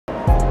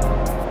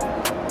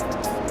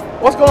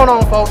What's going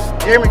on, folks?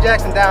 Jeremy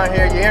Jackson down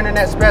here, your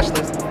internet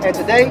specialist, and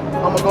today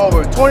I'm gonna go over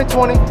a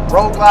 2020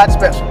 Road Glide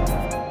Special.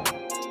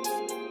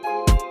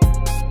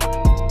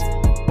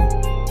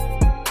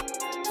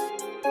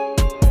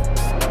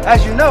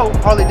 As you know,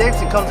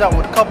 Harley-Davidson comes out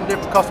with a couple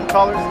different custom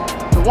colors.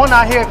 The one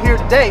I have here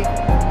today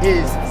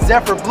is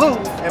Zephyr Blue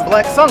and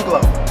Black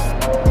Sunglow.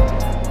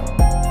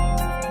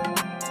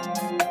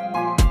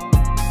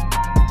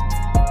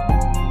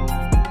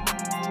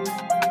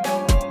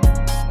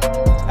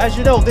 As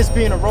you know, this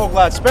being a Road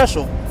Glide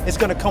Special, it's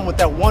going to come with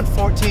that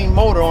 114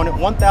 motor on it,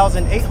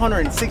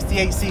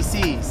 1,868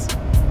 cc's.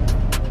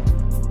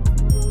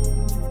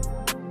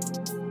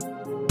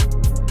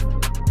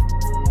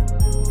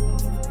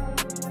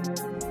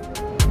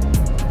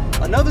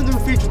 Another new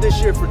feature this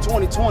year for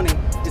 2020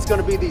 is going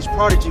to be these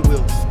Prodigy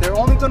wheels. They're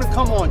only going to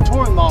come on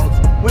touring models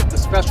with the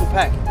special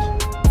package.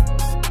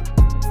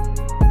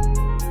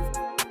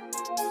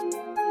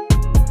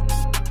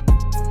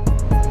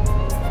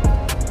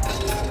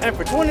 And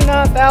for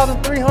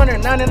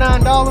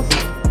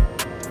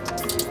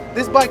 $29,399,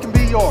 this bike can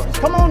be yours.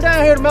 Come on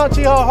down here to Mount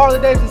Cheahaw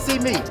Harley-Davidson and see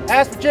me.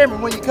 Ask for Jeremy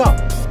when you come.